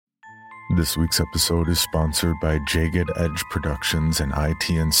This week's episode is sponsored by Jagged Edge Productions and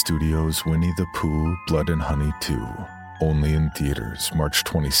ITN Studios' Winnie the Pooh, Blood and Honey 2. Only in theaters, March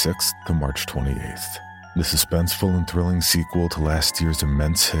 26th to March 28th. The suspenseful and thrilling sequel to last year's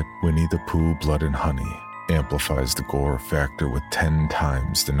immense hit, Winnie the Pooh, Blood and Honey, amplifies the gore factor with 10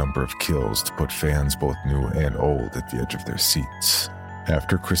 times the number of kills to put fans both new and old at the edge of their seats.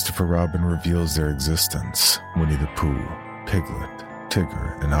 After Christopher Robin reveals their existence, Winnie the Pooh, Piglet,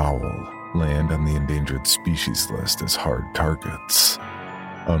 Tigger, and Owl land on the endangered species list as hard targets.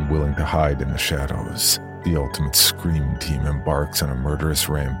 Unwilling to hide in the shadows, the Ultimate Scream Team embarks on a murderous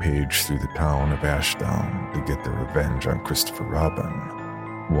rampage through the town of Ashdown to get their revenge on Christopher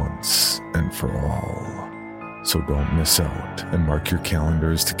Robin, once and for all. So don't miss out and mark your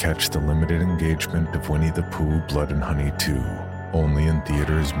calendars to catch the limited engagement of Winnie the Pooh, Blood and Honey 2, only in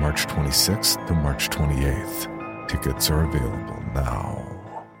theaters March 26th to March 28th. Tickets are available now.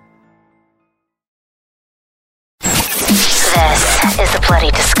 This is the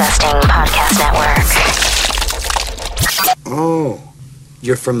Bloody Disgusting Podcast Network. Oh,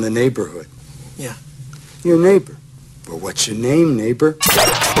 you're from the neighborhood. Yeah. Your neighbor. Well, what's your name, neighbor?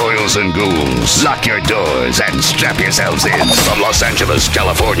 Boils and ghouls, lock your doors and strap yourselves in. From Los Angeles,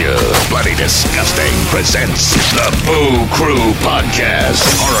 California, Bloody Disgusting presents the Boo Crew Podcast.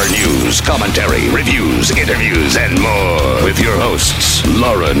 Horror news, commentary, reviews, interviews, and more. With your hosts,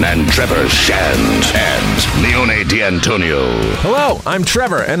 Lauren and Trevor Shand and Leone D'Antonio. Hello, I'm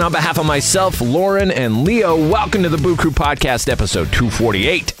Trevor, and on behalf of myself, Lauren, and Leo, welcome to the Boo Crew Podcast, episode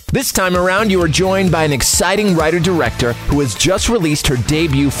 248. This time around, you are joined by an exciting writer-director who has just released her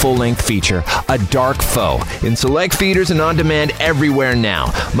debut full-length feature, A Dark Foe, in select theaters and on-demand everywhere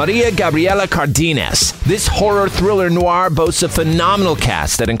now. Gabriela Cardenas. This horror thriller noir boasts a phenomenal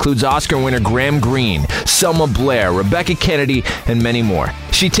cast that includes Oscar winner Graham Greene, Selma Blair, Rebecca Kennedy, and many more.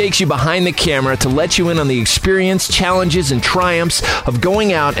 She takes you behind the camera to let you in on the experience, challenges, and triumphs of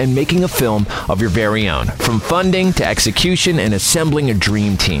going out and making a film of your very own, from funding to execution and assembling a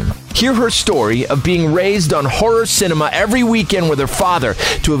dream team. Hear her story of being raised on horror cinema every weekend with her father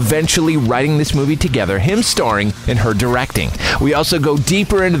to eventually writing this movie together, him starring and her directing. We also go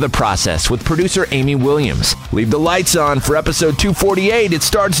deeper into the process with producer Amy Williams. Leave the lights on for episode 248. It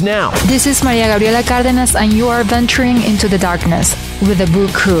starts now. This is Gabriela Cardenas, and you are venturing into the darkness with the Boo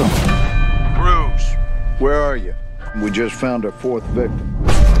Crew. Bruce, where are you? We just found our fourth victim.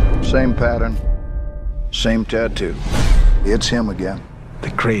 Same pattern, same tattoo. It's him again. The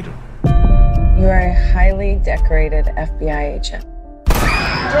cradle. You are a highly decorated FBI agent.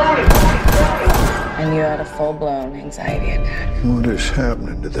 And you had a full-blown anxiety attack. What is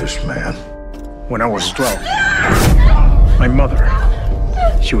happening to this man? When I was 12, my mother,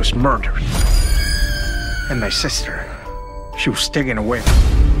 she was murdered. And my sister, she was taken away.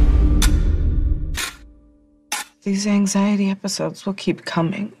 These anxiety episodes will keep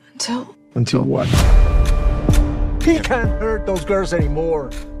coming until... Until what? He can't hurt those girls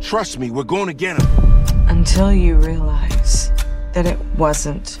anymore. Trust me, we're going to get him. Until you realize that it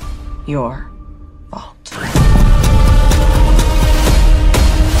wasn't your fault. The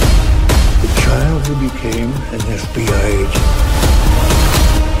child who became an FBI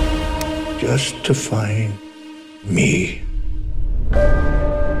agent just to find me.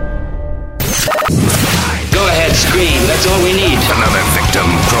 Go ahead, scream. That's all we need. Another victim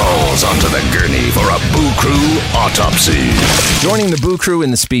crawls onto the gurney for a Boo Crew autopsy. Joining the Boo Crew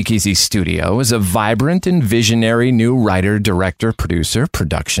in the Speakeasy studio is a vibrant and visionary new writer, director, producer,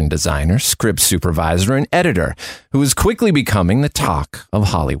 production designer, script supervisor, and editor who is quickly becoming the talk of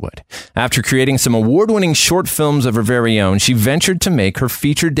Hollywood. After creating some award-winning short films of her very own, she ventured to make her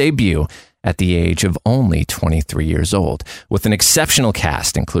feature debut at the age of only 23 years old, with an exceptional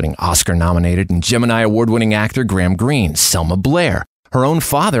cast including Oscar-nominated and Gemini Award-winning actor Graham Greene, Selma Blair, her own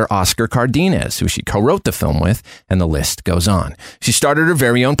father, Oscar Cardenas, who she co-wrote the film with, and the list goes on. She started her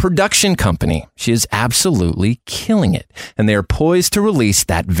very own production company. She is absolutely killing it, and they are poised to release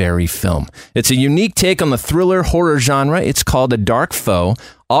that very film. It's a unique take on the thriller horror genre. It's called A Dark Foe,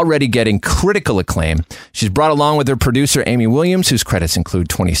 already getting critical acclaim. She's brought along with her producer, Amy Williams, whose credits include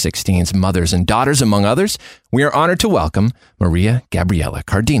 2016's Mothers and Daughters, among others. We are honored to welcome Gabriela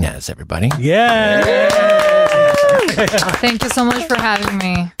Cardenas, everybody. Yeah! Thank you so much for having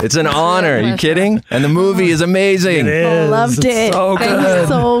me. It's an honor. Are you kidding? And the movie is amazing. It is. Loved it. So good. Thank you,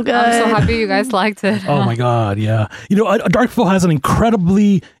 so good. I'm so happy you guys liked it. Oh my God, yeah. You know, A Dark Foe has an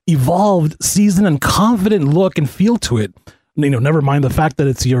incredibly evolved, seasoned, and confident look and feel to it. You know, never mind the fact that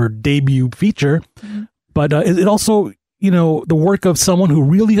it's your debut feature, but it also, you know, the work of someone who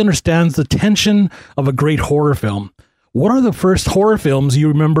really understands the tension of a great horror film. What are the first horror films you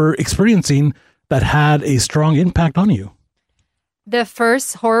remember experiencing that had a strong impact on you? The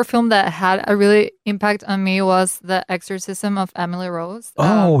first horror film that had a really impact on me was The Exorcism of Emily Rose.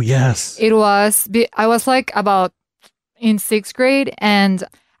 Yes. I was like about in 6th grade, and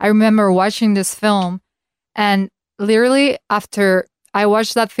I remember watching this film, and literally after I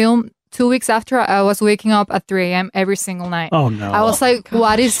watched that film, 2 weeks after, I was waking up at 3 a.m. every single night. Oh, no. I was like,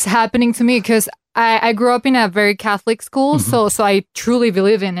 what is happening to me? Because I grew up in a very Catholic school, so I truly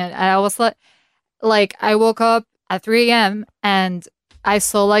believe in it. And I was like I woke up at 3 a.m. and I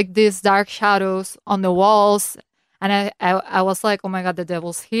saw like these dark shadows on the walls. And I was like, oh my God, the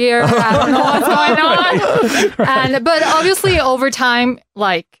devil's here. I don't know what's going on. But obviously over time,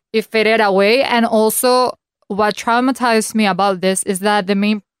 like it faded away. And also what traumatized me about this is that the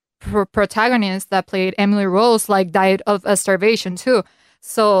main protagonist that played Emily Rose like died of starvation too.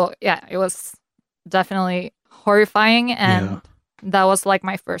 So yeah, it was definitely horrifying, and that was like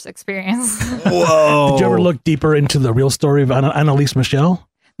my first experience. Whoa! Did you ever look deeper into the real story of Annalise Michel?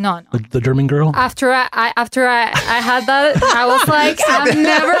 No. The German girl? After I had that, I was like, I'm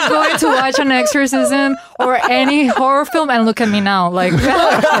never going to watch an exorcism or any horror film, and look at me now. Like, right.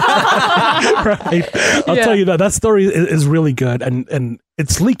 I'll tell you that story is really good, and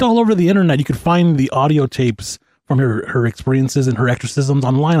it's leaked all over the internet. You could find the audio tapes from her experiences and her exorcisms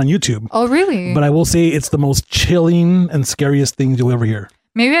online on YouTube. Oh, really? But I will say it's the most chilling and scariest things you'll ever hear.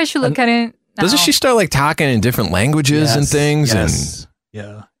 Maybe I should look at it now. Doesn't she start like talking in different languages and things? Yes.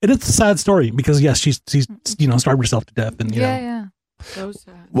 Yeah. And it's a sad story because she's starved herself to death, and yeah. So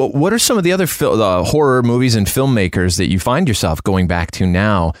sad. Well, what are some of the other horror movies and filmmakers that you find yourself going back to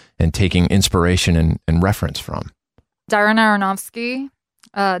now and taking inspiration and reference from? Darren Aronofsky,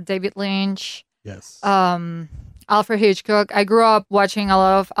 David Lynch. Yes. Alfred Hitchcock. I grew up watching a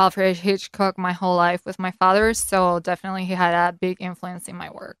lot of Alfred Hitchcock my whole life with my father, so definitely he had a big influence in my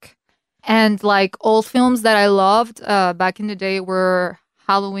work. And like old films that I loved back in the day were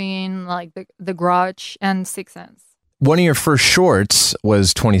Halloween, like The Grudge, and Sixth Sense. One of your first shorts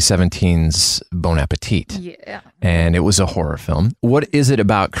was 2017's Bon Appetit. Yeah. And it was a horror film. What is it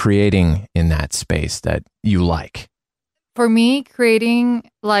about creating in that space that you like? For me, creating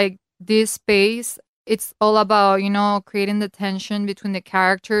like this space, it's all about, creating the tension between the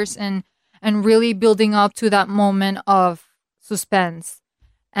characters and really building up to that moment of suspense.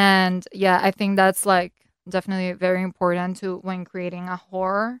 And yeah, I think that's like definitely very important when creating a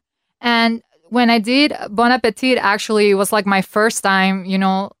horror. And when I did Bon Appetit, actually, it was like my first time,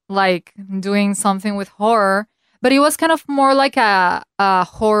 like doing something with horror, but it was kind of more like a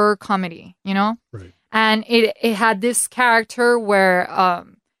horror comedy, Right. And it had this character where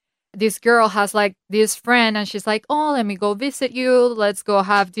this girl has like this friend, and she's like, oh, let me go visit you. Let's go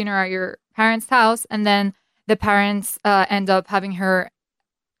have dinner at your parents' house. And then the parents end up having her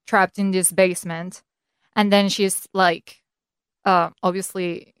trapped in this basement. And then she's like,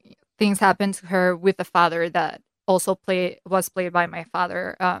 obviously, things happen to her with the father that also was played by my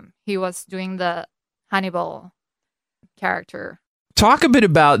father. He was doing the Hannibal character. Talk a bit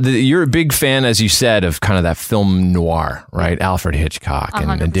about you're a big fan, as you said, of kind of that film noir, right? Alfred Hitchcock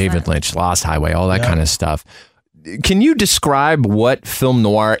and David Lynch, Lost Highway, all that kind of stuff. Can you describe what film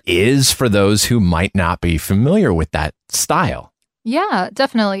noir is for those who might not be familiar with that style? Yeah,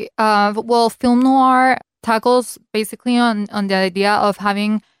 definitely. Well, film noir tackles basically on the idea of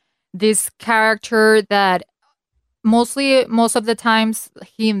having this character that most of the times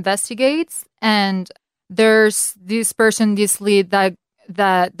he investigates, and there's this person, this lead that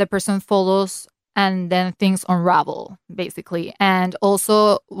the person follows, and then things unravel basically. And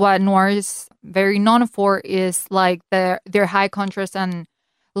also what noir is very known for is like their high contrast and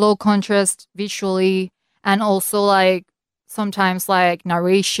low contrast visually, and also like sometimes like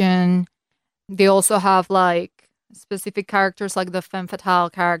narration. They also have like specific characters like the femme fatale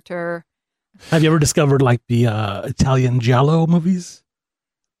character. Have you ever discovered like the Italian giallo movies?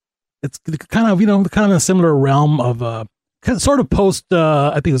 It's kind of kind of a similar realm of sort of post.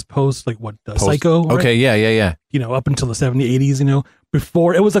 I think it was post like what Psycho. Right? Okay, yeah. Up until the 70s, 80s.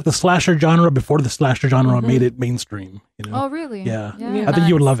 Before it was like the slasher genre. Before the slasher genre made it mainstream. Oh, really? Yeah. I think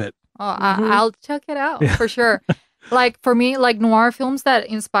you would love it. Oh, I'll check it out for sure. Like for me, like noir films that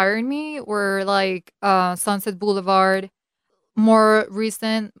inspired me were like Sunset Boulevard. More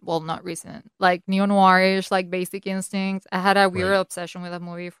recent, well, not recent, like neo-noirish, like Basic Instinct. I had a weird obsession with that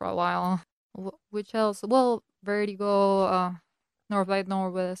movie for a while. Which else? Well, Vertigo, North by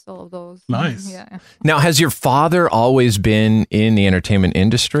Northwest, all of those. Nice. Yeah. Now, has your father always been in the entertainment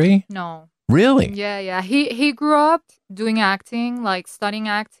industry? No. Really? Yeah. He grew up doing acting, like studying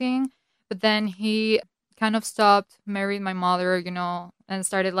acting, but then he kind of stopped, married my mother, and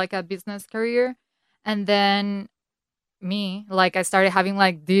started like a business career. And then me, like I started having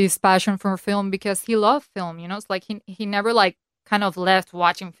like this passion for film because he loved film, It's like he never like kind of left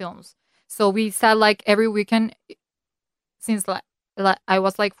watching films. So we sat like every weekend since like I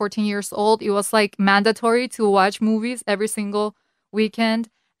was like 14 years old. It was like mandatory to watch movies every single weekend.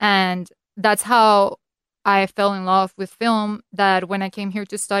 And that's how I fell in love with film, that when I came here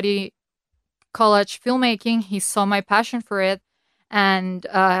to study college filmmaking, he saw my passion for it. And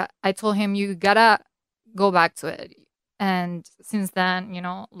I told him, you gotta go back to it. And since then,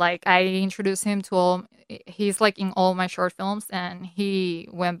 like I introduced him to he's like in all my short films, and he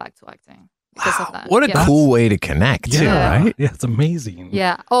went back to acting because of that. What a cool way to connect, too, right? Yeah, it's amazing.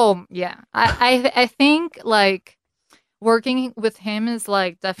 Yeah. Oh, yeah. I think like working with him is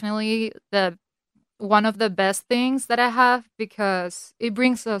like definitely one of the best things that I have, because it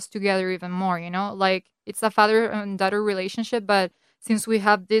brings us together even more, like it's a father and daughter relationship, but since we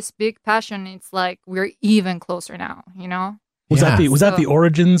have this big passion, it's like we're even closer now, Was that the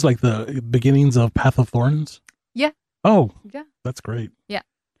origins, like the beginnings of Path of Thorns? Yeah. Oh, yeah. That's great. Yeah.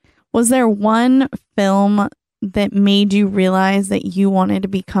 Was there one film that made you realize that you wanted to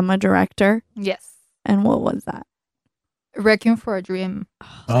become a director? Yes. And what was that? Requiem for a Dream.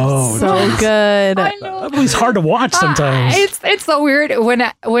 Oh, so good. I know. That movie's hard to watch sometimes. It's so weird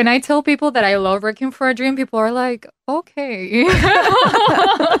when I tell people that I love Requiem for a Dream, people are like, okay.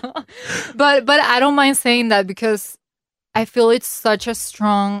 but I don't mind saying that, because I feel it's such a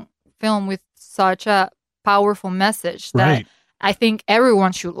strong film with such a powerful message that I think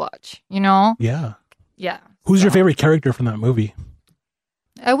everyone should watch, Yeah. Yeah. Who's your favorite character from that movie?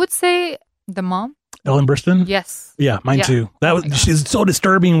 I would say the mom. Ellen Burstyn? Yes. Yeah, mine too. She's so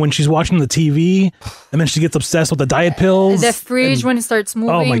disturbing when she's watching the TV and then she gets obsessed with the diet pills. The fridge when it starts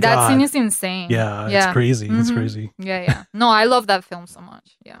moving. Oh my that God. scene is insane. Yeah, it's crazy. Mm-hmm. It's crazy. Yeah. No, I love that film so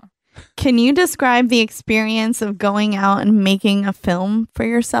much. Yeah. Can you describe the experience of going out and making a film for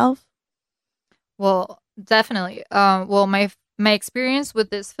yourself? Well, definitely. My experience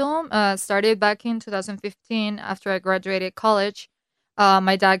with this film started back in 2015 after I graduated college.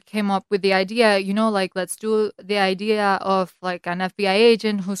 My dad came up with the idea, like, let's do the idea of like an FBI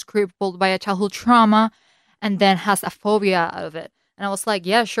agent who's crippled by a childhood trauma and then has a phobia out of it. And I was like,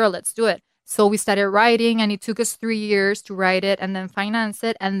 yeah, sure, let's do it. So we started writing, and it took us 3 years to write it and then finance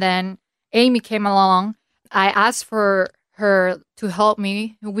it. And then Amy came along. I asked for her to help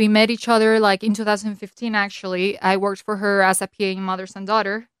me. We met each other like in 2015, actually. I worked for her as a PA in Mother and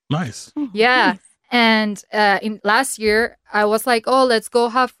Daughter. Nice. Yeah. Nice. And in last year, I was like, "Oh, let's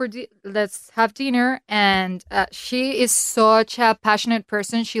go let's have dinner." And she is such a passionate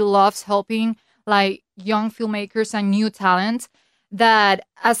person. She loves helping like young filmmakers and new talent. That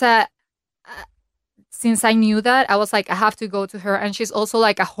since I knew that, I was like, I have to go to her. And she's also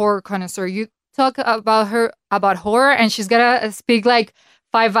like a horror connoisseur. You talk about horror, and she's gonna speak like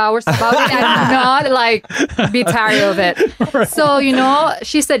 5 hours about it and not like be tired of it. Right. So,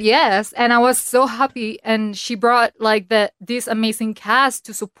 she said yes, and I was so happy. And she brought like this amazing cast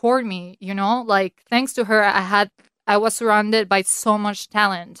to support me, like thanks to her, I was surrounded by so much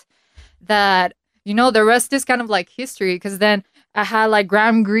talent that, the rest is kind of like history, because then I had like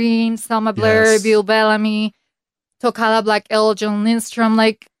Graham Greene, Selma Blair, Bill Bellamy, Tokala Black-L, John Lindstrom,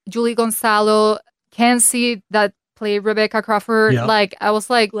 like Julie Gonzalo, Kenzie, that played Rebecca Crawford. Yep. Like I was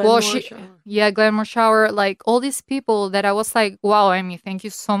like, Glenn Morshower, like all these people that I was like, wow, Amy, thank you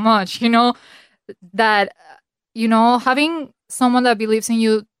so much. That having someone that believes in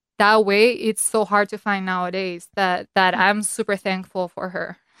you that way, it's so hard to find nowadays. That I'm super thankful for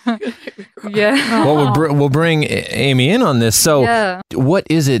her. Yeah. Well, we'll bring Amy in on this. So, What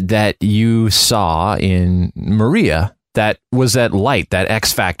is it that you saw in Maria that was that light, that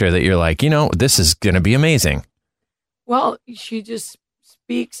X factor that you're like, this is going to be amazing? Well, she just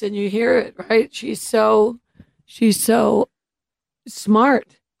speaks and you hear it, right? She's so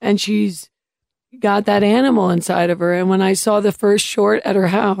smart, and she's got that animal inside of her. And when I saw the first short at her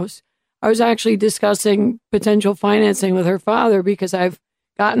house, I was actually discussing potential financing with her father, because I've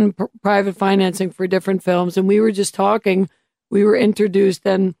gotten private financing for different films. And we were just talking, we were introduced,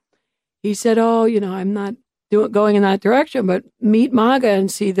 and he said, oh, I'm not going in that direction, but meet Maga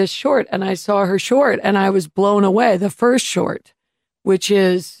and see this short. And I saw her short, and I was blown away. The first short, which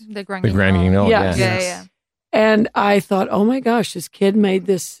is The Grand Guignol. Yes. Yeah. And I thought, oh my gosh, this kid made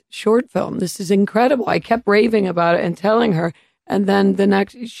this short film. This is incredible. I kept raving about it and telling her. And then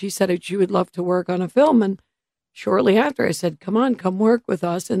she said she would love to work on a film. And shortly after, I said, come work with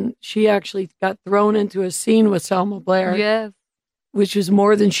us. And she actually got thrown into a scene with Selma Blair. Yes. which was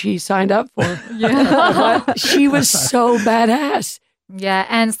more than she signed up for. Yeah. But she was so badass. Yeah,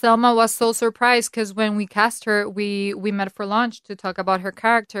 and Selma was so surprised because when we cast her, we met for lunch to talk about her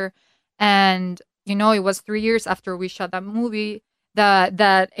character, and it was 3 years after we shot that movie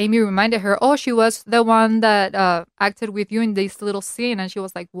that Amy reminded her, oh, she was the one that acted with you in this little scene, and she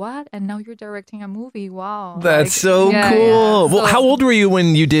was like, what? And now you're directing a movie? Wow, That's so cool. Yeah. Well, So, how old were you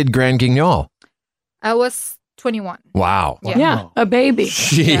when you did Grand Guignol? I was 21. Wow. Yeah, a baby.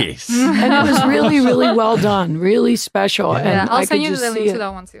 Jeez. And it was really, really well done, really special. Yeah, And I'll I send could you just the see link to it.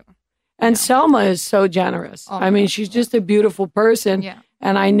 that one too. And Selma is so generous. Oh, I mean, she's just a beautiful person. Yeah.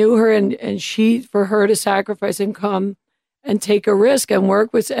 And I knew her, and for her to sacrifice and come and take a risk and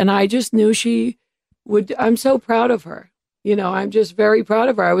work with, and I just knew she would. I'm so proud of her. I'm just very proud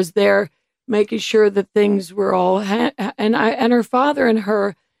of her. I was there making sure that things were all, and her father and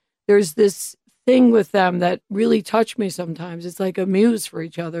her, there's this thing with them that really touched me sometimes. It's like a muse for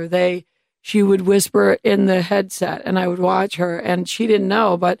each other. She would whisper in the headset, and I would watch her, and she didn't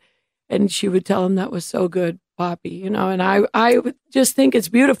know, and she would tell him that was so good, Poppy, and I would just think it's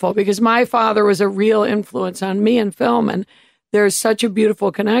beautiful because my father was a real influence on me in film, and there's such a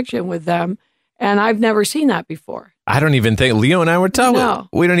beautiful connection with them, and I've never seen that before. I don't even think Leo and I were talking. No.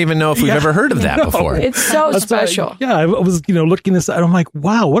 We don't even know if we've ever heard of that before. It's so special. I was, looking this, and I'm like,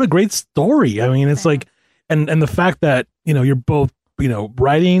 wow, what a great story. I mean, it's like, and the fact that, you're both,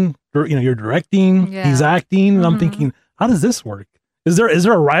 writing, you're directing, he's acting, and I'm thinking, how does this work? Is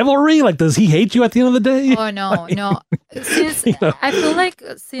there a rivalry? Like, does he hate you at the end of the day? Oh, no, no. Since I feel like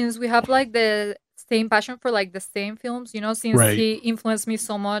since we have like the same passion for like the same films, since he influenced me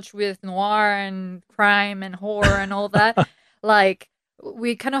so much with noir and crime and horror and all that, like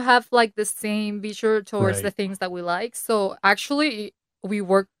we kind of have like the same vision towards the things that we like. So actually we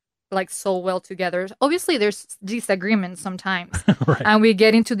work like so well together. Obviously there's disagreements sometimes and we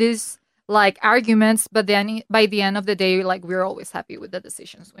get into these like arguments, but then by the end of the day, like we're always happy with the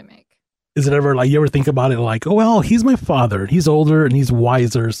decisions we make. Is it ever like you ever think about it like, oh, well, he's my father, he's older and he's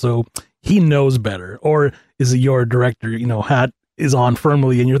wiser, so he knows better? Or is it your director, hat is on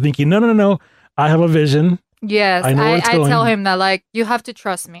firmly and you're thinking, no, I have a vision. Yes, I tell him that like, you have to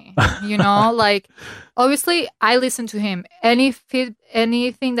trust me, like obviously I listen to him. Anything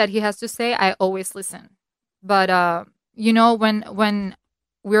that he has to say, I always listen. But, when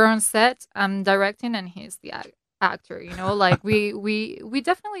we're on set, I'm directing and he's the actor, like we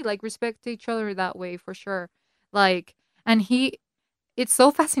definitely like respect each other that way for sure. Like, and it's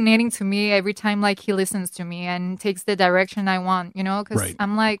so fascinating to me every time like he listens to me and takes the direction I want, because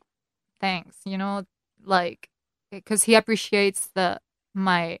I'm like, thanks, like, because he appreciates the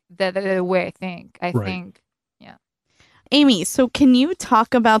way I think. I think, yeah. Amy, so can you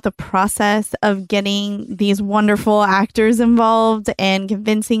talk about the process of getting these wonderful actors involved and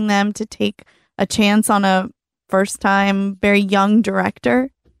convincing them to take a chance on a first-time, very young director?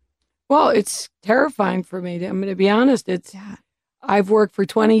 Well, it's terrifying for me. I'm going to be honest. I've worked for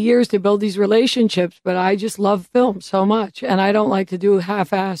 20 years to build these relationships, but I just love film so much, and I don't like to do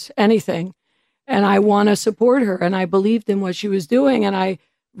half-ass anything. And I want to support her, and I believed in what she was doing, and I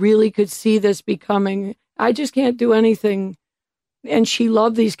really could see this becoming. I just can't do anything. And she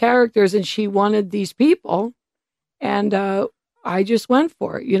loved these characters, and she wanted these people, and I just went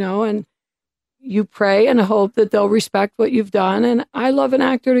for it, and you pray and hope that they'll respect what you've done. And I love an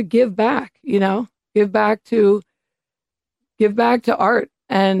actor to give back, give back to art.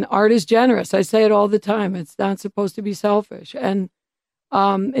 And art is generous. I say it all the time. It's not supposed to be selfish. And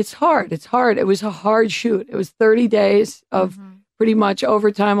it's hard. It's hard. It was a hard shoot. It was 30 days of pretty much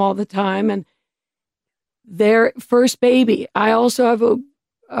overtime all the time. And their first baby. I also have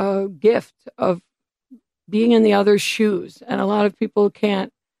a gift of being in the other's shoes. And a lot of people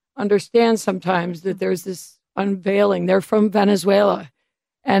can't understand sometimes that there's this unveiling. They're from Venezuela.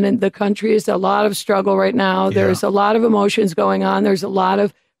 And in the country is a lot of struggle right now. Yeah. There's a lot of emotions going on. There's a lot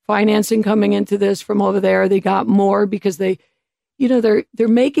of financing coming into this from over there. They got more because they're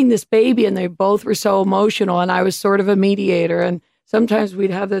making this baby, and they both were so emotional. And I was sort of a mediator. And sometimes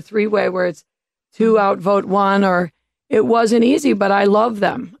we'd have the three-way where it's two outvote one, or it wasn't easy, but I love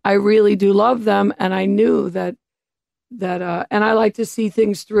them. I really do love them. And I knew that and I like to see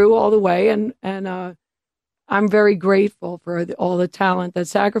things through all the way. And I'm very grateful for all the talent that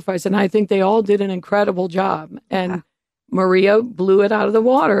sacrificed. And I think they all did an incredible job. And Maria blew it out of the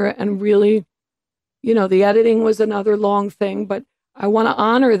water. And really, the editing was another long thing, but I want to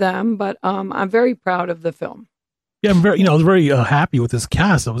honor them. But I'm very proud of the film. Yeah, I was very happy with this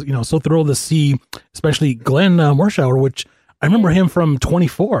cast. I was, so thrilled to see, especially Glenn Morshower, which I remember him from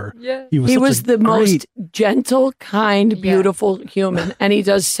 24. Yeah. He was the most gentle, kind, beautiful human, and he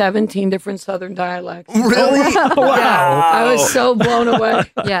does 17 different Southern dialects. Really? Wow. Yeah, I was so blown away.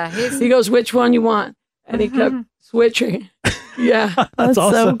 Yeah, He goes, which one you want? And he kept switching. Yeah. That's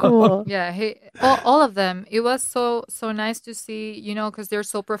awesome. so cool. Yeah, all of them. It was so nice to see, you know, because they're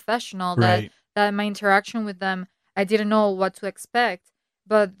so professional Right. that my interaction with them, I didn't know what to expect,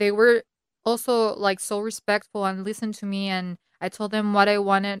 but they were also like so respectful and listened to me, and I told them what I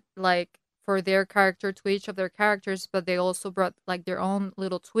wanted like for their character to each of their characters, but they also brought like their own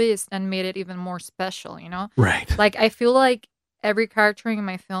little twist and made it even more special, you know? Right. Like I feel like every character in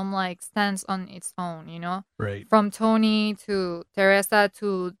my film like stands on its own, you know? Right. From Tony to Teresa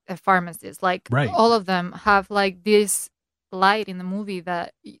to a pharmacist, like Right. all of them have like this light in the movie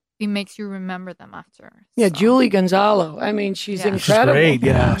that it makes you remember them after. Yeah, So- Julie Gonzalo. I mean, she's Yeah. She's incredible. great.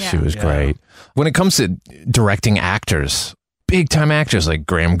 Yeah. She was great. When it comes to directing actors, big time actors like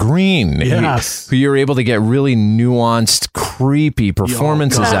Graham Greene, Yes. who you're able to get really nuanced, creepy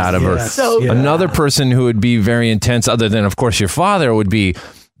performances God, out of her. yes. So Yeah. Another person who would be very intense, other than, of course, your father, would be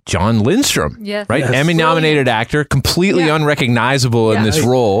John Lindstrom. Yes. Right? Yes. Emmy-nominated actor, completely Yeah. unrecognizable in Yeah. this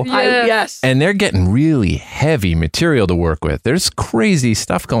role. Yeah. Yes. And they're getting really heavy material to work with. There's crazy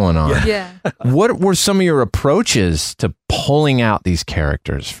stuff going on. Yeah. What were some of your approaches to pulling out these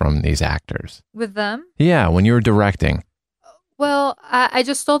characters from these actors? With them? Yeah, when you were directing. Well, I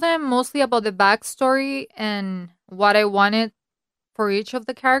just told them mostly about the backstory and what I wanted for each of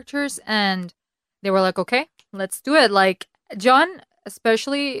the characters, and they were like, "Okay, let's do it." Like John,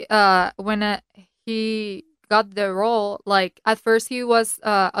 especially when he got the role, like at first he was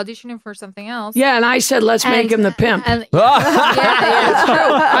auditioning for something else. Yeah, and I said, let's make him the pimp. And, It's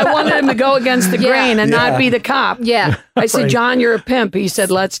true. I wanted him to go against the grain and not be the cop. Yeah. I said, Right. John, you're a pimp. He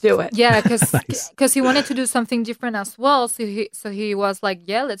said, let's do it. Yeah, because he wanted to do something different as well. So he was like,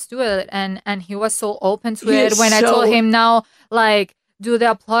 yeah, let's do it. And he was so open to He it is when I told so- him now, like, do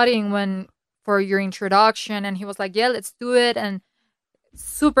the applauding for your introduction. And he was like, yeah, let's do it. And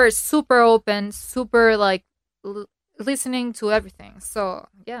super, super open, super like listening to everything. So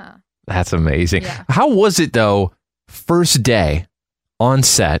yeah. That's amazing. Yeah. How was it though? First day on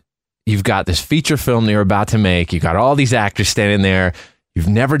set, you've got this feature film that you're about to make. You got all these actors standing there. You've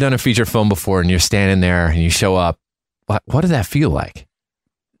never done a feature film before, and you're standing there, and you show up. What did that feel like?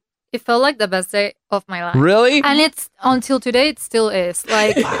 It felt like the best day of my life. Really? And it's until today, it still is.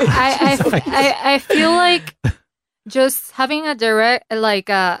 Like I feel like just having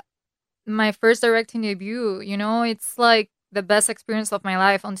a my first directing debut, you know, it's like the best experience of my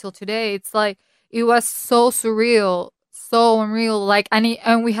life until today. It's like it was so surreal, so unreal. Like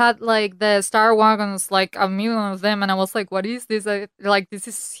and we had like the Star Wagons, like a million of them, and I was like, what is this? Like this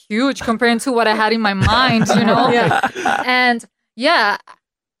is huge compared to what I had in my mind, you know? Yeah. And yeah,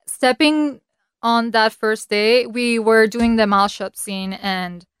 stepping on that first day, we were doing the mall shop scene,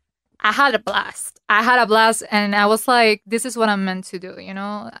 and I had a blast. And I was like, this is what I'm meant to do, you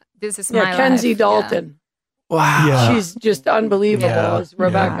know? This is my Kenzie life. Dalton. Wow. Yeah. She's just unbelievable as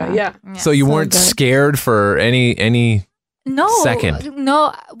Rebecca. Yeah. Yeah. So you So weren't good. scared for any No. second?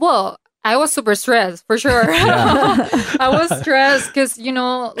 No. Well, I was super stressed, for sure. I was stressed because, you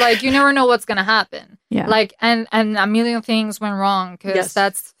know, like you never know what's going to happen. Yeah. Like, and a million things went wrong because Yes.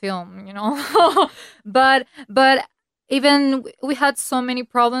 that's film, you know? but even we had so many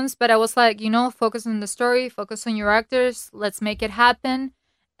problems, but I was like, you know, focus on the story, focus on your actors, let's make it happen.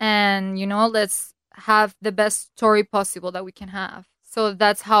 And, you know, let's have the best story possible that we can have. So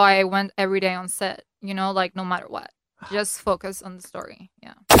that's how I went every day on set, you know, like no matter what, just focus on the story.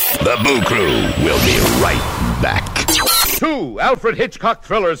 Yeah. The Boo Crew will be right back. 2 Alfred Hitchcock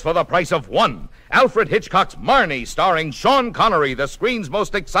thrillers for the price of 1. Alfred Hitchcock's Marnie, starring Sean Connery, the screen's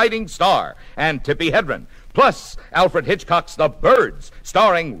most exciting star, and Tippi Hedren. Plus, Alfred Hitchcock's The Birds,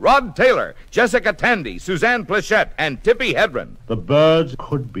 starring Rod Taylor, Jessica Tandy, Suzanne Plachette, and Tippi Hedren. The Birds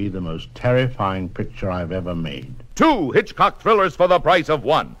could be the most terrifying picture I've ever made. 2 Hitchcock thrillers for the price of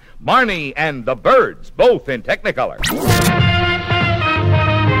 1. Marnie and The Birds, both in Technicolor.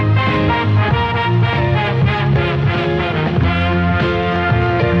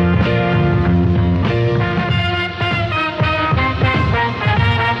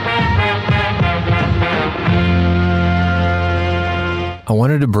 I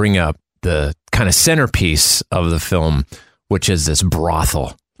wanted to bring up the kind of centerpiece of the film, which is this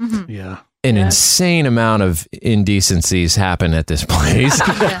brothel. Yeah. An insane amount of indecencies happen at this place,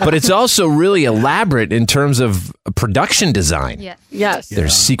 but it's also really elaborate in terms of production design. Yeah. Yes.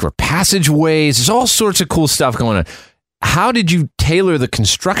 There's secret passageways. There's all sorts of cool stuff going on. How did you tailor the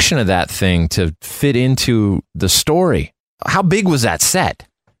construction of that thing to fit into the story? How big was that set?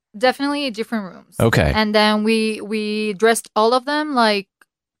 Definitely different rooms. Okay. And then we dressed all of them like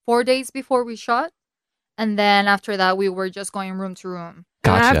 4 days before we shot. And then after that, we were just going room to room.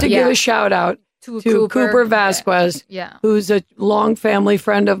 And I have to give a shout out to Cooper Vasquez, who's a long family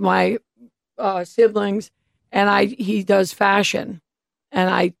friend of my siblings, and he does fashion,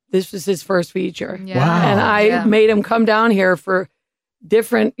 and this was his first feature. Wow. And I made him come down here for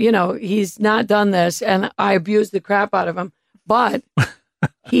different, he's not done this, and I abused the crap out of him, but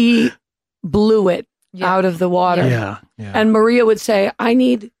he blew it out of the water. Yeah. And Maria would say, I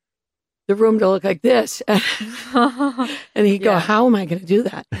need the room to look like this. And he'd go, how am I going to do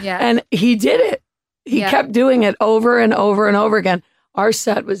that? Yeah. And he did it. He kept doing it over and over and over again. Our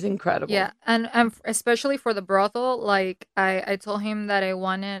set was incredible. Yeah. And especially for the brothel, like I told him that I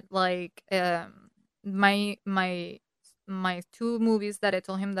wanted like my 2 movies that I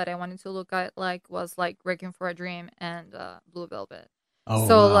told him that I wanted to look at like was like Requiem for a Dream and Blue Velvet. Oh,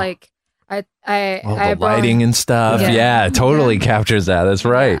 so wow. like I the lighting and stuff. Yeah, totally captures that. That's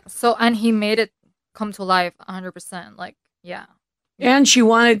right. So, and he made it come to life 100%. Like, yeah. And she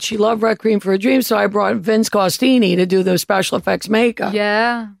loved Requiem for a Dream, so I brought Vince Costini to do the special effects makeup.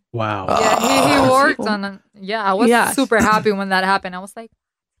 Yeah. Wow. Yeah, he worked on it. Yeah, I was super happy when that happened. I was like,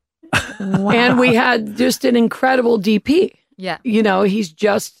 wow. And we had just an incredible DP. Yeah. He's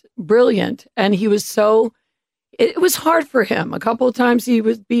just brilliant. And he was it was hard for him. A couple of times he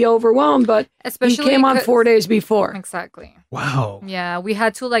would be overwhelmed, but especially he came on 4 days before. Exactly. Wow. Yeah, we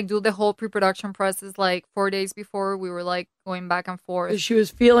had to like do the whole pre-production process like 4 days before. We were like going back and forth. She was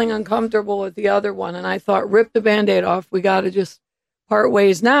feeling uncomfortable with the other one, and I thought, rip the Band-Aid off. We got to just part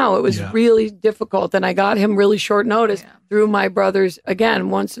ways now. It was really difficult, and I got him really short notice through my brothers. Again,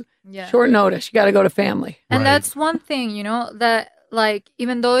 short notice. You got to go to family. And that's one thing, that like,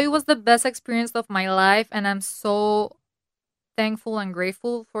 even though it was the best experience of my life, and I'm so thankful and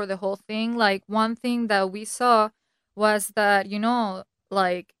grateful for the whole thing, like one thing that we saw was that,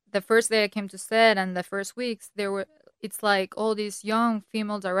 like the first day I came to set and the first weeks, it's like all these young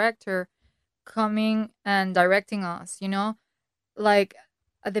female director coming and directing us, like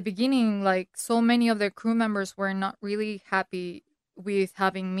at the beginning, like so many of the crew members were not really happy with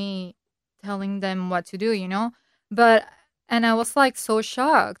having me telling them what to do, and I was like so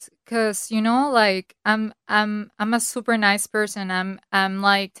shocked because, like I'm a super nice person. I'm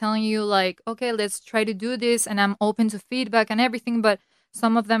like telling you like, okay, let's try to do this, and I'm open to feedback and everything, but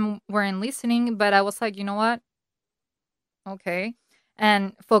some of them weren't listening. But I was like, you know what? Okay.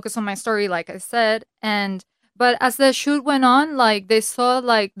 And focus on my story, like I said. But as the shoot went on, like they saw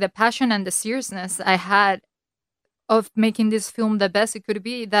like the passion and the seriousness I had of making this film the best it could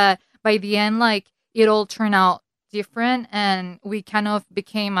be, that by the end, like it all turned out different, and we kind of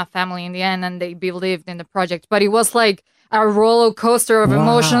became a family in the end, and they believed in the project. But it was like a roller coaster of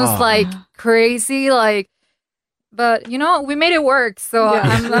emotions, like crazy, like, but we made it work. So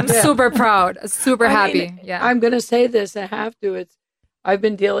I'm super proud, super happy. Yeah. I'm going to say this. I have to. I've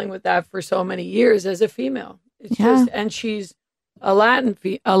been dealing with that for so many years as a female. It's just, and she's a Latin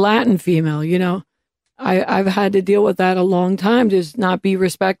female, I've had to deal with that a long time, just not be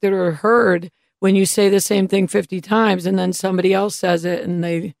respected or heard when you say the same thing 50 times and then somebody else says it and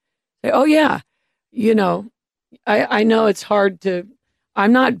they say, oh yeah, I know it's hard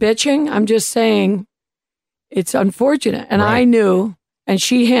I'm not bitching. I'm just saying it's unfortunate. And I knew, and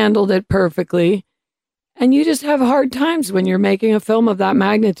she handled it perfectly. And you just have hard times when you're making a film of that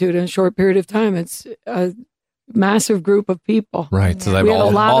magnitude in a short period of time. It's a massive group of people. Right. So they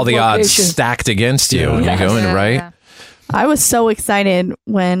have all the odds stacked against you when you go in, right? Yeah. I was so excited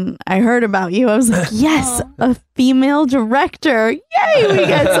when I heard about you. I was like, yes, a female director. Yay, we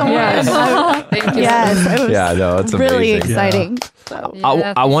get someone. Thank you. Yes, it's really amazing. exciting. So.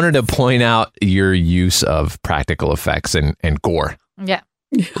 I wanted to point out your use of practical effects and gore. Yeah.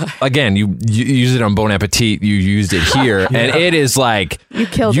 Again, you use it on Bon Appetit. You used it here, and it is like you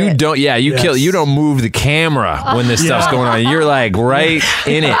killed it. You don't move the camera when this stuff's going on. You're like right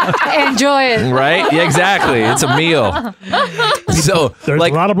in it. Enjoy it. Right? Yeah, exactly. It's a meal. So there's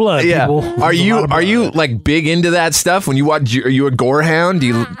like a lot of blood. Yeah. People. Are you like big into that stuff when you watch? Are you a gore hound? Do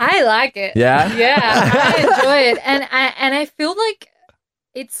you? I like it. Yeah. Yeah, I enjoy it, and I feel like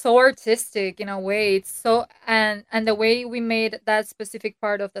it's so artistic in a way. It's so and the way we made that specific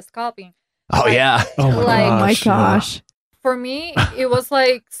part of the scalping. Oh yeah. Oh my gosh. For me, it was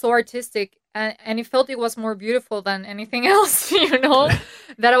like so artistic, and it felt it was more beautiful than anything else.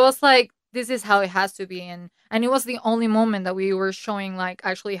 That I was like, this is how it has to be, and it was the only moment that we were showing like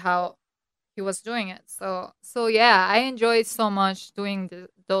actually how he was doing it. So yeah, I enjoyed so much doing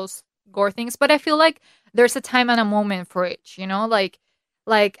those gore things, but I feel like there's a time and a moment for each, you know, like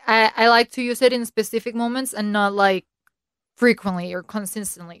I like to use it in specific moments and not like frequently or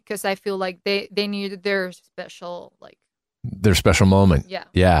consistently, because I feel like they need their special moment.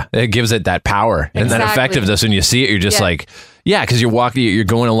 Yeah. It gives it that power and that effectiveness. When you see it, you're just like, because you're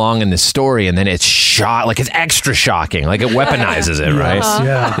going along in this story, and then it's shot, like it's extra shocking, like it weaponizes it, right?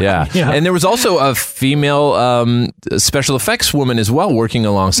 Yeah. And there was also a female special effects woman as well working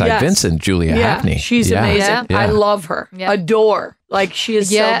alongside Vincent, Julia Hackney. She's amazing. I love her. Adore. Like, she is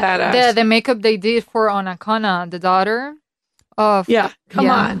so badass. The makeup they did for Anacona, the daughter of... Come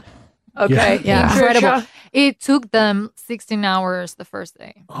on. Okay. Incredible. It took them 16 hours the first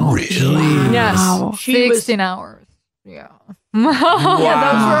day. Oh, really? Yes. Wow. 16 hours. Yeah. Yeah, those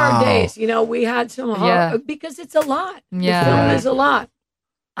were our days. You know, we had some hard, because it's a lot. Yeah. The film is a lot.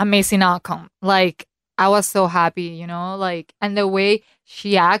 Amazing outcome. Like, I was so happy, you know, like, and the way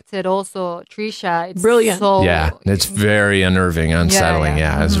she acted also, Trisha, it's brilliant. So, it's very unnerving, unsettling.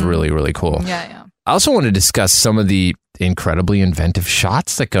 Yeah, it's really, really cool. Yeah. I also want to discuss some of the incredibly inventive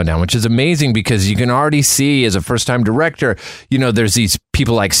shots that go down, which is amazing because you can already see as a first-time director, you know, there's these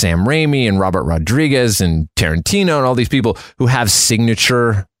people like Sam Raimi and Robert Rodriguez and Tarantino and all these people who have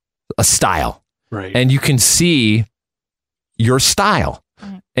signature style. Right. And you can see your style.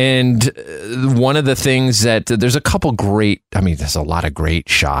 And one of the things that there's a couple great, there's a lot of great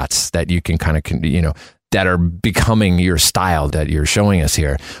shots that you can kind of, you know, that are becoming your style that you're showing us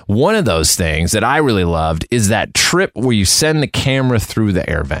here. One of those things that I really loved is that trip where you send the camera through the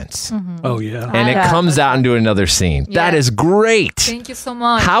air vents. Mm-hmm. Oh, yeah. And it comes out into another scene. Yeah. That is great. Thank you so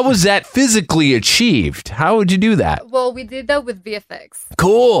much. How was that physically achieved? How would you do that? Well, we did that with VFX.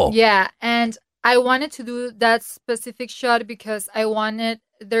 Cool. Yeah, and I wanted to do that specific shot because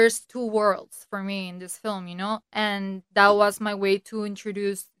there's two worlds for me in this film, you know? And that was my way to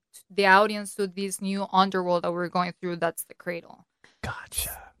introduce the audience to this new underworld that we're going through. That's the cradle.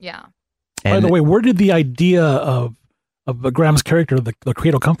 Gotcha. Yeah. By the way, where did the idea of Graham's character, the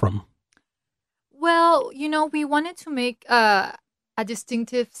cradle, come from? Well, you know, we wanted to make a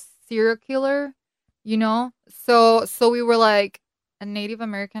distinctive serial killer, you know? So we were like, a Native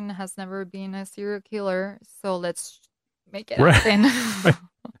American has never been a serial killer, so let's make it happen.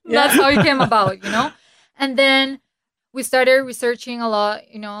 That's how it came about, you know? And then we started researching a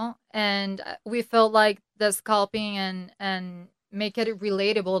lot, you know, and we felt like the scalping and make it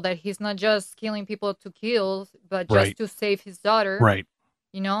relatable that he's not just killing people to kill, but just to save his daughter. Right.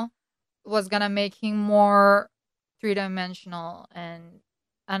 You know, was gonna make him more three-dimensional and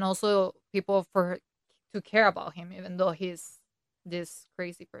also people to care about him, even though he's this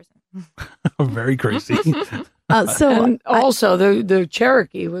crazy person. Very crazy. Also the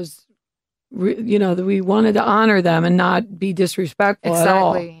Cherokee was, you know, that we wanted to honor them and not be disrespectful at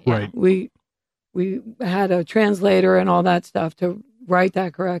all. Yeah. Right. We had a translator and all that stuff to write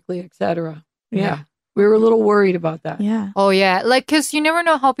that correctly, etc. Yeah. We were a little worried about that. Yeah. Oh yeah, like, because you never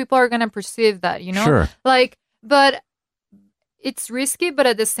know how people are gonna perceive that, you know. Sure. Like, but it's risky, but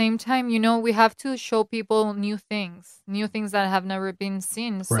at the same time, you know, we have to show people new things that have never been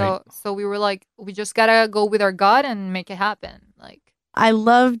seen. So we were like, we just gotta go with our gut and make it happen. Like, I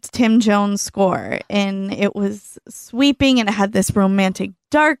loved Tim Jones' score, and it was sweeping, and it had this romantic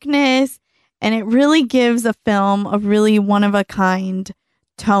darkness, and it really gives a film a really one-of-a-kind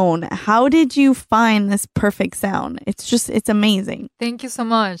tone. How did you find this perfect sound? It's amazing. Thank you so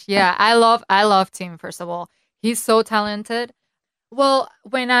much. Yeah, I love Tim, first of all. He's so talented. Well,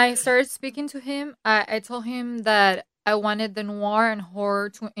 when I started speaking to him, I told him that I wanted the noir and horror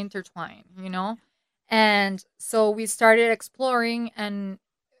to intertwine, you know? And so we started exploring, and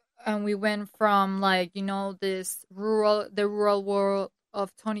we went from, like, you know, the rural world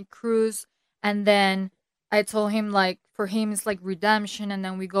of Tony Cruz, and then I told him, like, for him it's like redemption, and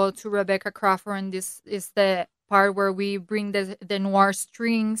then we go to Rebecca Crawford, and this is the part where we bring the noir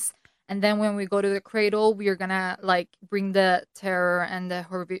strings, and then when we go to the cradle, we are gonna, like, bring the terror and the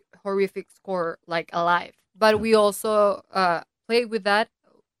horrific score, like, alive. But we also played with that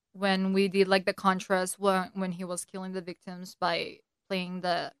when we did, like, the contrast when he was killing the victims by playing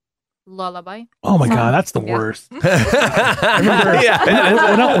the lullaby. Oh my God, that's the worst. I remember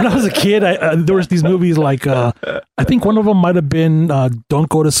when I was a kid, there was these movies like, I think one of them might have been Don't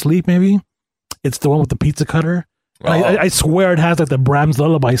Go to Sleep, maybe. It's the one with the pizza cutter. I swear it has like the Brahms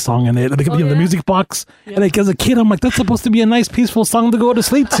lullaby song in it. The music box. Yeah. And like, as a kid, I'm like, that's supposed to be a nice, peaceful song to go to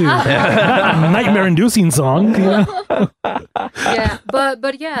sleep to. Nightmare-inducing song. You know? Yeah,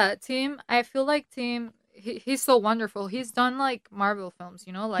 but yeah, Tim. I feel like Tim. He's so wonderful. He's done like Marvel films,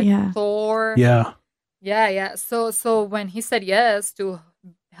 you know, like Thor. Yeah. Yeah. So when he said yes to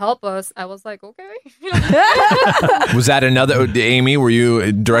help us, I was like, okay. Was that another Amy? Were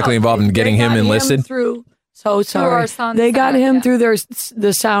you directly involved in getting him enlisted? So sorry. They got him through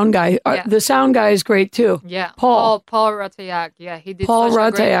the sound guy. The sound guy is great too. Yeah. Paul Ratayak. Yeah, he did. Paul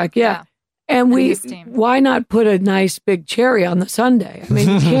Ratayak. Yeah. And why not put a nice big cherry on the sundae? I mean,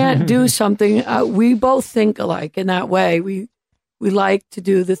 you can't do something. We both think alike in that way. We like to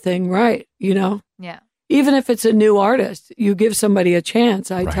do the thing right, you know? Yeah. Even if it's a new artist, you give somebody a chance.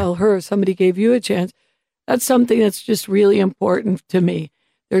 I tell her, somebody gave you a chance. That's something that's just really important to me.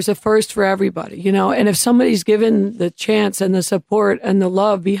 There's a first for everybody, you know? And if somebody's given the chance and the support and the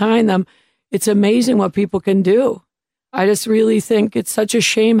love behind them, it's amazing what people can do. I just really think it's such a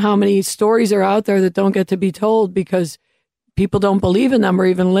shame how many stories are out there that don't get to be told because people don't believe in them or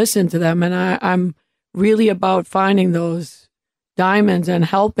even listen to them. And I'm really about finding those diamonds and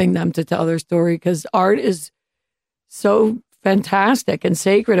helping them to tell their story because art is so fantastic and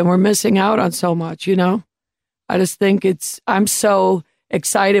sacred and we're missing out on so much, you know? I just think I'm so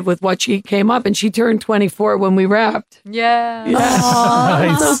excited with what she came up and she turned 24 when we wrapped. Yeah.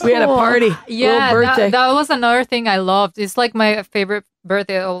 Nice. We had a party. Yeah, little birthday. that was another thing I loved. It's like my favorite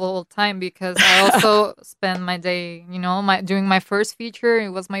birthday of all time because I also spent my day, you know, doing my first feature. It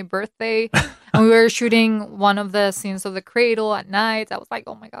was my birthday. And we were shooting one of the scenes of the cradle at night. I was like,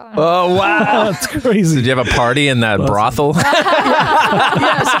 oh my God. Oh, wow. That's crazy. Did you have a party in that brothel?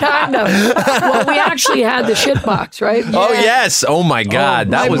 Yes, kind of. Well, we actually had the shit box, right? Oh, yes. Oh, my God.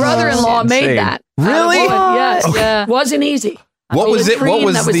 My brother-in-law made that. Really? Yes. Okay. Yeah. Wasn't easy. What was it? Cream What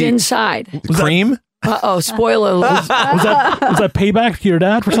was that was the inside? cream? Spoiler alert. Was that payback to your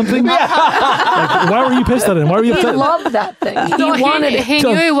dad for something? Like, why were you pissed at him? Why were you He upset? loved that thing. No, He wanted it. He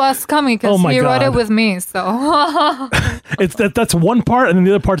knew it was coming because Oh my he wrote it God. with me. So That's one part, and then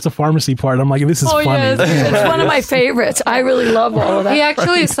the other part's the pharmacy part. I'm like, this is funny. yes. It's one of my favorites. I really love all of that. he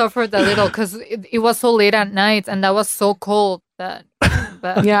actually suffered a little because it was so late at night and that was so cold that.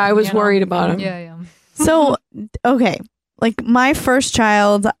 But, Yeah, I was you know, worried about him. Yeah. So, okay. Like my first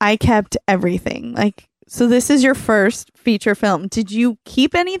child, I kept everything. Like, so this is your first feature film. Did you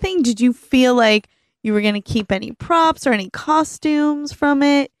keep anything? Did you feel like you were going to keep any props or any costumes from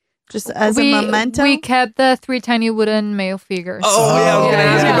it? Just as a memento? We kept the 3 tiny wooden male figures. Oh, yeah. I was going to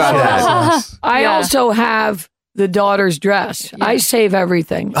ask you about that. I also have the daughter's dress. I save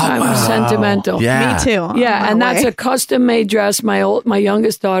everything. I'm sentimental. Yeah. Me too. Yeah, and that's a custom made dress. My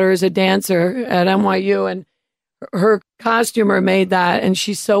youngest daughter is a dancer at NYU, and her costumer made that, and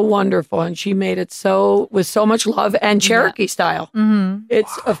she's so wonderful, and she made it with so much love and Cherokee style. Mm-hmm.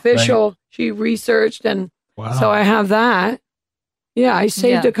 It's official. She researched, and so I have that. Yeah, I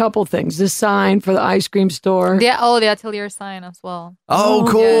saved a couple things. The sign for the ice cream store. Yeah. The atelier sign as well. Oh,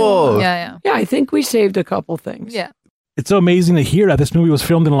 cool. Yeah. Yeah, I think we saved a couple things. Yeah. It's so amazing to hear that this movie was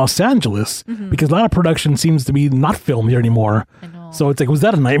filmed in Los Angeles because a lot of production seems to be not filmed here anymore. I know. So it's like, was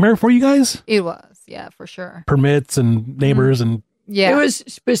that a nightmare for you guys? It was. Yeah, for sure. Permits and neighbors and... Yeah. It was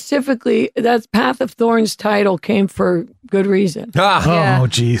specifically, that Path of Thorns title came for good reason. Oh,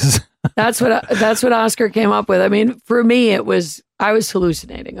 jeez. That's what Oscar came up with. I mean, for me, I was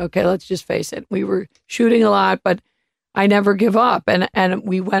hallucinating. Okay, let's just face it. We were shooting a lot, but I never give up. And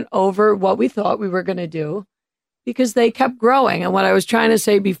we went over what we thought we were going to do because they kept growing. And what I was trying to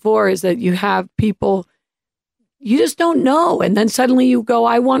say before is that you have people, you just don't know. And then suddenly you go,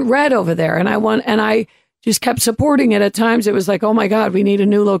 I want red over there. And I just kept supporting it. At times it was like, oh my God, we need a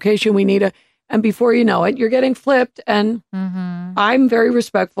new location. And before you know it, you're getting flipped. And I'm very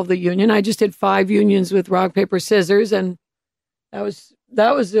respectful of the union. I just did 5 unions with rock, paper, scissors. And that was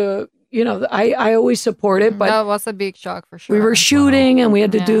I always support it, but that was a big shock for sure. We were shooting and we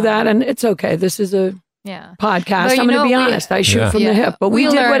had to do that. And it's okay. This is a podcast. But I'm going to be honest. I shoot from the hip, but we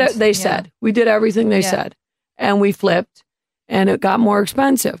did what they said. We did everything they said. And we flipped, and it got more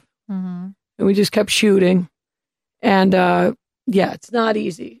expensive. And we just kept shooting. And it's not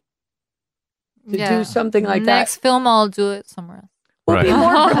easy to do something like that. Next film, I'll do it somewhere else. We'll be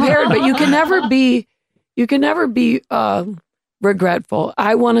more prepared, but you can never be regretful.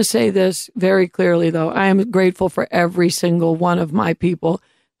 I want to say this very clearly, though. I am grateful for every single one of my people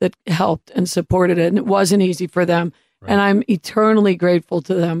that helped and supported it. And it wasn't easy for them. And I'm eternally grateful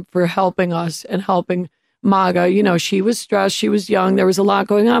to them for helping us and helping Maga. You know, she was stressed. She was young. There was a lot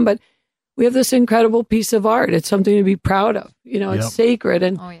going on, but we have this incredible piece of art. It's something to be proud of. You know, it's sacred.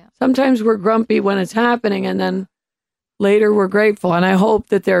 And sometimes we're grumpy when it's happening, and then later we're grateful. And I hope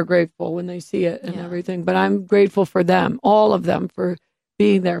that they're grateful when they see it and everything. But I'm grateful for them, all of them, for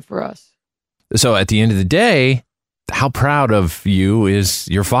being there for us. So at the end of the day, how proud of you is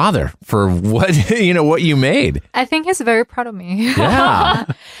your father for what what you made? I think he's very proud of me. Yeah.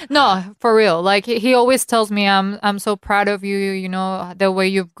 No, for real. Like he always tells me, I'm so proud of you. You know the way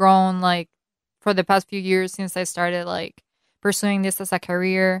you've grown, like for the past few years since I started like pursuing this as a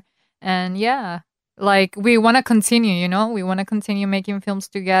career. And yeah, like we want to continue. We want to continue making films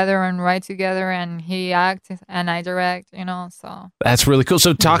together and write together. And he acts and I direct. So That's really cool.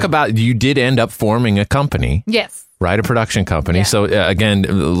 So talk about, you did end up forming a company. Yes. Right, a production company. So again,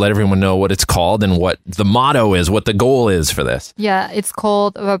 let everyone know what it's called and what the motto is, what the goal is for this. Yeah, it's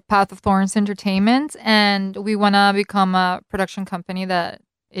called Path of Thorns Entertainment, and we want to become a production company that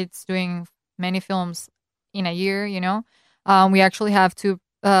it's doing many films in a year. We actually have two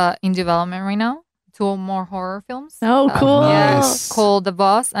in development right now, 2 more horror films. Oh, cool! Nice. Called The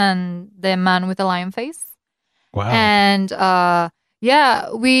Boss and The Man with the Lion Face. Wow! And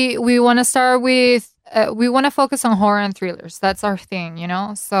we want to start with. We want to focus on horror and thrillers. That's our thing,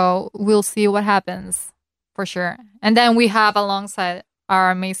 So we'll see what happens for sure. And then we have alongside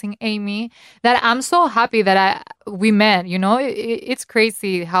our amazing Amy that I'm so happy that we met. It's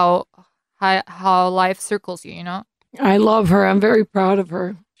crazy how life circles you. I love her. I'm very proud of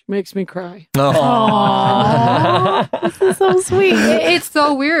her. She makes me cry. Aww. This is so sweet. It's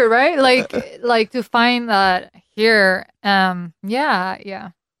so weird, right? Like to find that here. Yeah.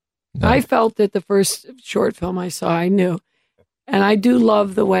 I felt that the first short film I saw, I knew. And I do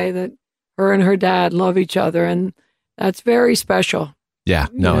love the way that her and her dad love each other. And that's very special. Yeah,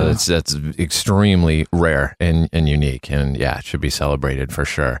 no, that's extremely rare and unique. And yeah, it should be celebrated for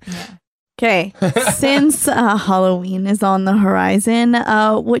sure. Okay. Since Halloween is on the horizon,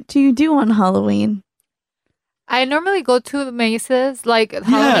 what do you do on Halloween? I normally go to mazes, like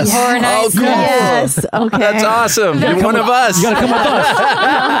Halloween Horror Nights. Oh, cool. Yes. Okay. That's awesome. You're one of us. You gotta come with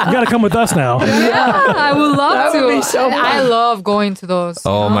us. You gotta come with us now. Yeah, I would love That to. would be so fun. I love going to those.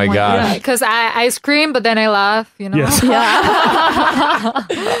 Oh my gosh. Because I scream, but then I laugh, Yes. She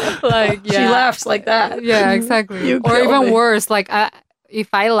laughs like that. Yeah, exactly. You Or kill even me. worse, like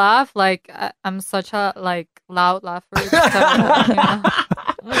if I laugh, like I'm such a loud laugher. It's terrible,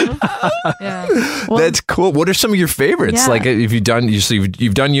 Yeah. That's cool. What are some of your favorites? Yeah. Like, if you've done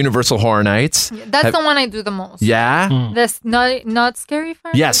Universal Horror Nights. That's the one I do the most. Yeah. That's not Scary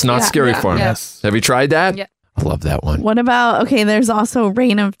Farm. Yes, not Scary Farm. Yes. Have you tried that? Yeah. I love that one. What about, there's also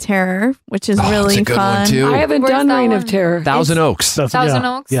Reign of Terror, which is really a good one, fun. too. I haven't Where's done that Reign one? of Terror. Thousand Oaks. Thousand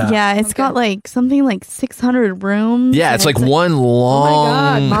Oaks? Yeah, it's got something like 600 rooms. Yeah, and it's like one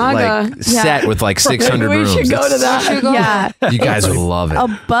long MAGA. set with 600 We rooms. should go to that. Yeah. You guys would love it.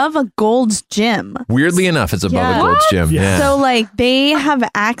 Above a Gold's Gym. Weirdly enough, it's above Yeah. a Gold's Gym. Yeah. So they have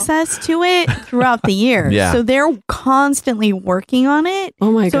access to it throughout the year. Yeah. So they're constantly working on it.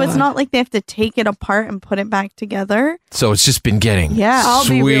 Oh my So God. it's not like they have to take it apart and put it back together. So it's just been getting I'll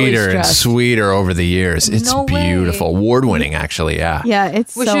be really sweeter and stressed. sweeter over the years. It's No way. beautiful. Award winning, actually. Yeah. Yeah,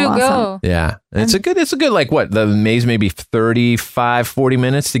 it's We so should awesome. go. Yeah. And it's a good, like what? The maze maybe 35, 40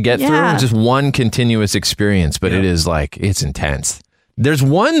 minutes to get Yeah. through. Just one continuous experience, but it is it's intense. There's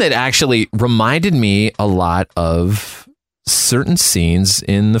one that actually reminded me a lot of certain scenes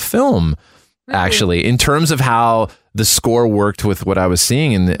in the film, actually, in terms of how the score worked with what I was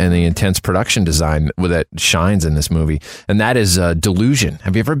seeing and the intense production design that shines in this movie. And that is Delusion.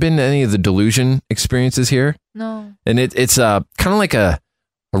 Have you ever been to any of the Delusion experiences here? No. And it's kind of like a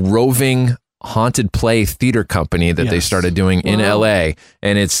roving haunted play theater company that they started doing in LA.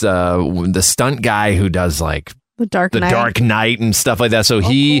 And it's the stunt guy who does like The Dark Knight. Dark Knight and stuff like that. So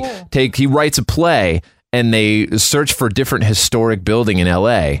he writes a play and they search for different historic building in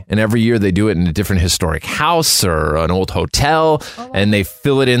LA. And every year they do it in a different historic house or an old hotel. And they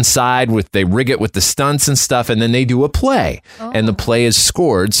fill it inside they rig it with the stunts and stuff. And then they do a play. And the play is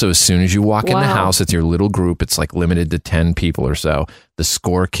scored. So as soon as you walk in the house, it's your little group. It's like limited to 10 people or so. The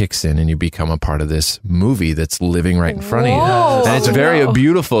score kicks in and you become a part of this movie that's living right in front of you. And it's a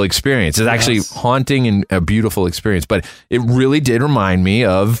beautiful experience. It's actually haunting and a beautiful experience. But it really did remind me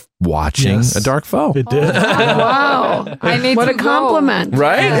of watching A Dark Foe. It did. Wow. I need What to a compliment.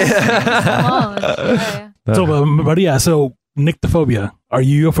 Right? Yeah. So nyctophobia. Are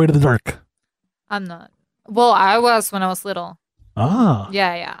you afraid of the dark? I'm not. Well, I was when I was little. Ah.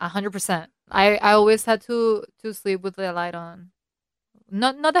 Yeah, 100%. I always had to sleep with the light on.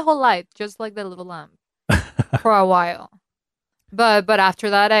 Not the whole light, just like the little lamp for a while. But after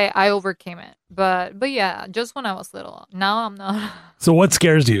that, I overcame it. But yeah, just when I was little. Now I'm not. So what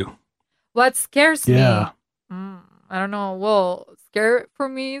scares you? What scares me? Yeah. I don't know. Well, scare for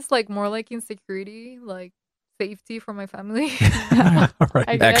me is like more like insecurity, like safety for my family.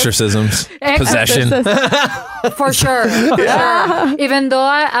 Right. Exorcisms, possession. For sure. Even though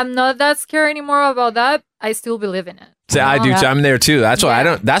I'm not that scared anymore about that, I still believe in it. See, I do too. I'm there too. That's why I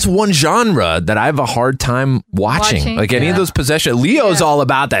don't. That's one genre that I have a hard time watching. Like any of those possession. Leo's all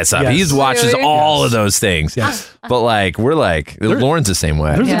about that stuff. Yes. He watches all of those things. Yes. But like we're like Lauren's the same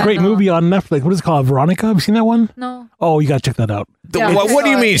way. There's a great movie on Netflix. What is it called? Veronica? Have you seen that one? No. Oh, you got to check that out. What do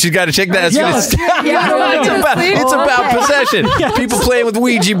you mean? She's got to check that. Yes. It's about possession. People playing with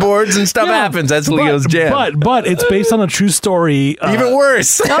Ouija boards and stuff happens. That's Leo's jam. But it's based on a true story. Even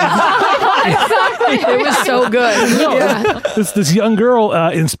worse. It was so good. This young girl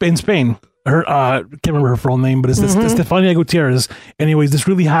in Spain. Her can't remember her full name, but it's this Stefania Gutierrez. Anyways, this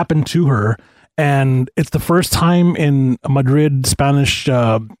really happened to her, and it's the first time in Madrid, Spanish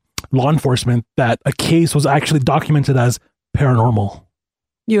law enforcement that a case was actually documented as paranormal.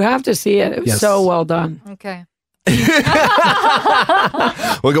 You have to see it. It was so well done. Okay. We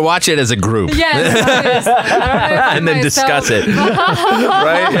can watch it as a group. Yes. And then discuss it.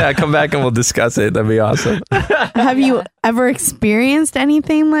 Right? Yeah, come back and we'll discuss it. That'd be awesome. Have you ever experienced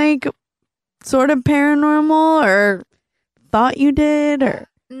anything like sort of paranormal or thought you did? Or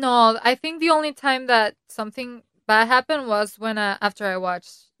No, I think the only time that something bad happened was when after I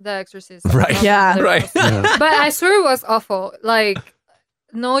watched The Exorcist. Right. Yeah. Right. But I swear it was awful. Like,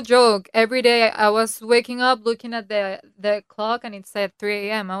 no joke. Every day I was waking up looking at the clock and it said 3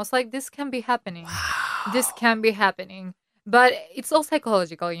 a.m. I was like, this can be happening. This can be happening. But it's all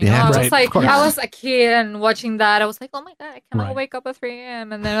psychological, you know? Yeah, I was right, like, of course. I was a kid and watching that. I was like, oh my God, I cannot wake up at 3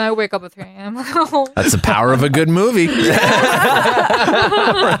 a.m. And then I wake up at 3 a.m. That's the power of a good movie.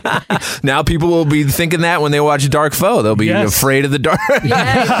 Now people will be thinking that when they watch Dark Foe. They'll be afraid of the dark.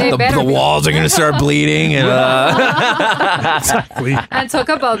 Yeah, the walls are going to start bleeding. And, Exactly. And talk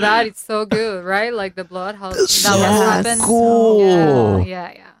about that. It's so good, right? Like the blood, how that happens. Cool.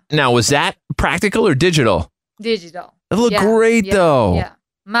 Yeah. Now, was that practical or digital? Digital. It looked great, though. Yeah.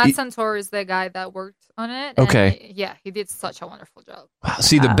 Matt Santor is the guy that worked on it. Okay. And he did such a wonderful job. Wow.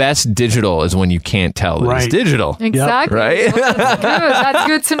 See, the best digital is when you can't tell that it's Right. digital. Exactly. Right? Well, that's good. That's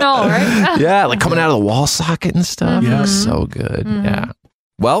good to know, right? Yeah, like coming out of the wall socket and stuff. Mhm. So good. Yeah.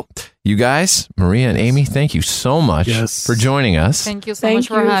 Well, you guys, Maria and Amy, thank you so much for joining us. Thank you so much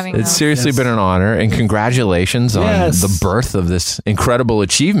for having It's us. seriously been an honor, and congratulations on the birth of this incredible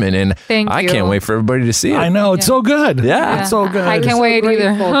achievement. And Thank I you. can't wait for everybody to see it. I know. It's so good. Yeah. It's so good. I can't wait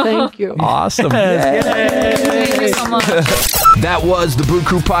either. Thank you. Awesome. Thank you so much. That was the Boo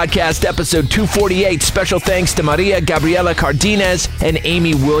Crew Podcast, episode 248. Special thanks to Maria Gabriela Cardenas and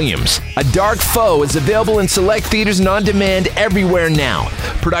Amy Williams. A Dark Foe is available in select theaters and on demand everywhere now.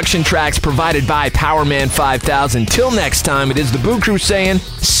 Production tracks provided by Powerman 5000. Till next time, it is the Boo Crew saying,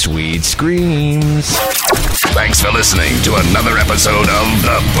 sweet screams. Thanks for listening to another episode of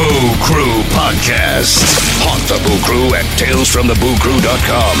the Boo Crew Podcast. Haunt the Boo Crew at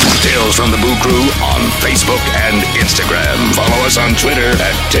talesfromthebooCrew.com. Tales from the Boo Crew on Facebook and Instagram. Follow us on Twitter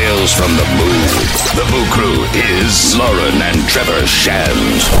at Tales from the Boo. The Boo Crew is Lauren and Trevor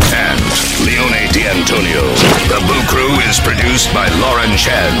Shand and Leone D'Antonio. The Boo Crew is produced by Lauren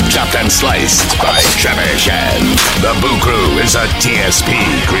Shand, chopped and sliced by Trevor Shand. The Boo Crew is a TSP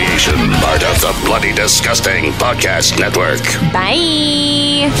creation, part of the Bloody Disgusting Podcast Network.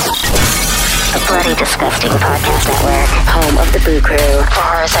 Bye. The Bloody Disgusting Podcast Network, home of the Boo Crew. For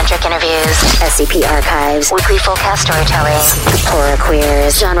horror-centric interviews, SCP archives, weekly full cast storytelling, horror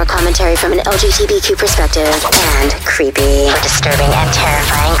queers, genre commentary from an LGBTQ perspective, and creepy. For disturbing and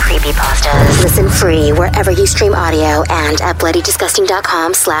terrifying creepypastas. Listen free wherever you stream audio and at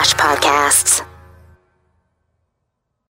bloodydisgusting.com/podcasts.